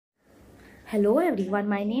Hello everyone,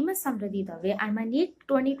 my name is Samruddhi and my Neet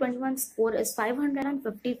 2021 score is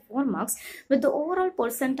 554 marks with the overall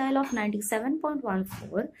percentile of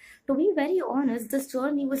 97.14. To be very honest, this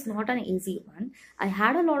journey was not an easy one. I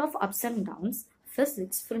had a lot of ups and downs.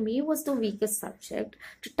 Physics for me was the weakest subject.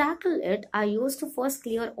 To tackle it, I used to first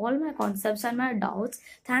clear all my concepts and my doubts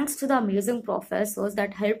thanks to the amazing professors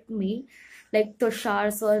that helped me, like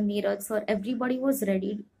Tushar sir, Neeraj sir. Everybody was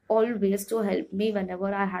ready always to help me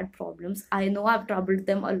whenever I had problems. I know I've troubled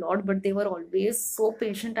them a lot, but they were always so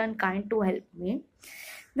patient and kind to help me.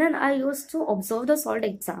 Then I used to observe the solved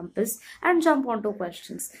examples and jump onto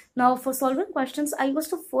questions. Now, for solving questions, I used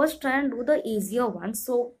to first try and do the easier ones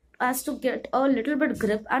so as to get a little bit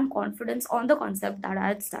grip and confidence on the concept that I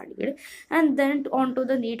had studied. And then onto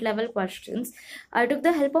the NEET level questions. I took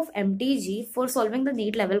the help of MTG for solving the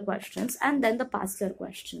NEET level questions and then the past year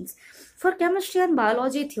questions. For chemistry and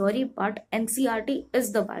biology theory part, NCERT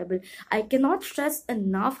is the Bible. I cannot stress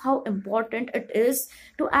enough how important it is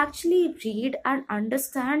to actually read and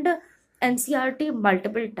understand NCERT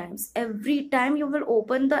multiple times. Every time you will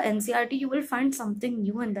open the NCERT, you will find something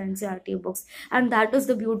new in the NCERT books, and that is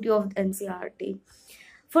the beauty of NCERT.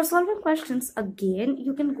 For solving questions, again,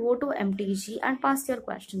 you can go to MTG and past year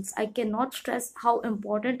questions. I cannot stress how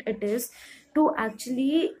important it is to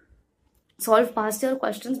actually solve past year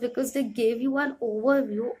questions because they gave you an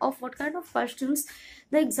overview of what kind of questions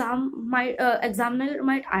the examiner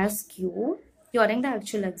might ask you during the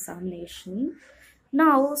actual examination.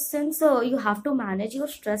 Now, since you have to manage your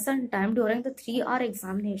stress and time during the 3-hour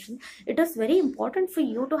examination, it is very important for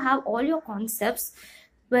you to have all your concepts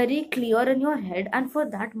very clear in your head, and for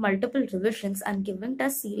that multiple revisions and giving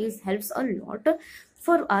test series helps a lot.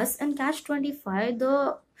 For us in CATCH25,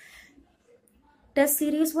 the test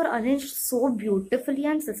series were arranged so beautifully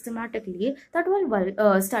and systematically that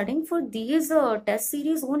while studying for these test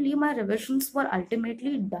series only, my revisions were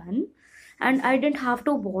ultimately done and I didn't have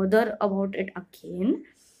to bother about it again.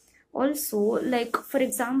 Also, like for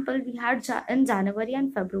example, we had in January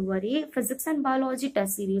and February physics and biology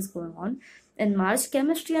test series going on. In March,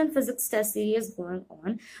 chemistry and physics test series going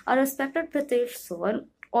on. Our respected Pritesh sir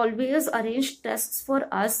always arranged tests for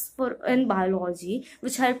us in biology,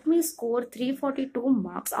 which helped me score 342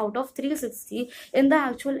 marks out of 360 in the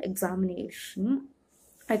actual examination.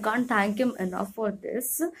 I can't thank him enough for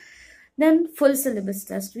this. Then full syllabus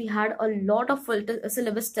test. We had a lot of full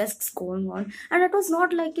syllabus tests going on, and it was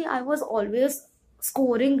not like I was always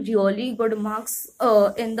scoring really good marks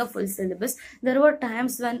in the full syllabus. There were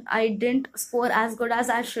times when I didn't score as good as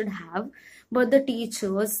I should have, but the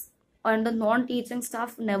teachers and the non-teaching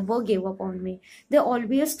staff never gave up on me. They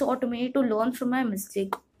always taught me to learn from my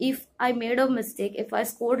mistake. If I made a mistake, if I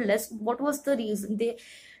scored less, what was the reason? They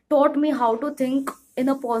taught me how to think in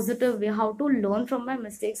a positive way, how to learn from my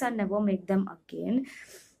mistakes and never make them again.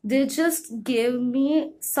 They just gave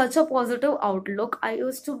me such a positive outlook. I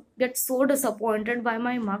used to get so disappointed by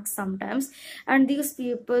my marks sometimes, and these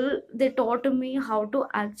people, they taught me how to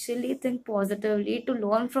actually think positively, to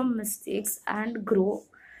learn from mistakes and grow,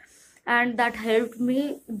 and that helped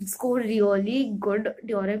me score really good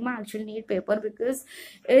during my actual NEET paper. Because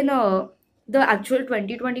in the actual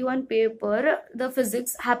 2021 paper, the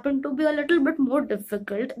physics happened to be a little bit more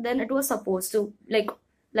difficult than it was supposed to, like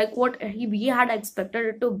what we had expected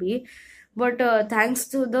it to be. But thanks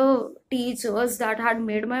to the teachers that had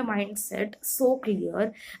made my mindset so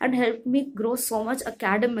clear and helped me grow so much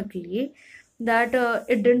academically, that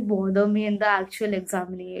it didn't bother me in the actual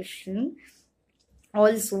examination.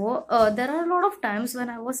 Also, there are a lot of times when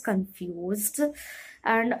I was confused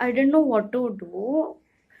and I didn't know what to do.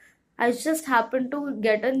 I just happened to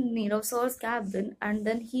get in Nirav sir's cabin, and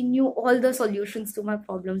then he knew all the solutions to my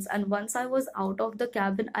problems. And once I was out of the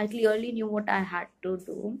cabin, I clearly knew what I had to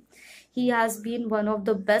do. He has been one of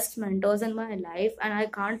the best mentors in my life, and I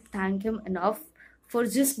can't thank him enough for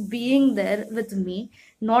just being there with me,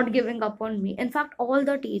 not giving up on me. In fact, all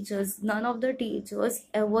the teachers, none of the teachers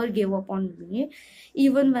ever gave up on me,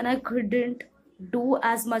 even when I couldn't do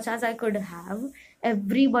as much as I could have.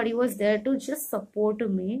 Everybody was there to just support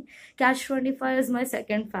me. CATCH25 is my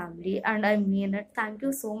second family, and I mean it. Thank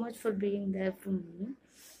you so much for being there for me.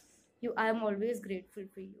 I am always grateful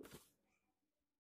for you.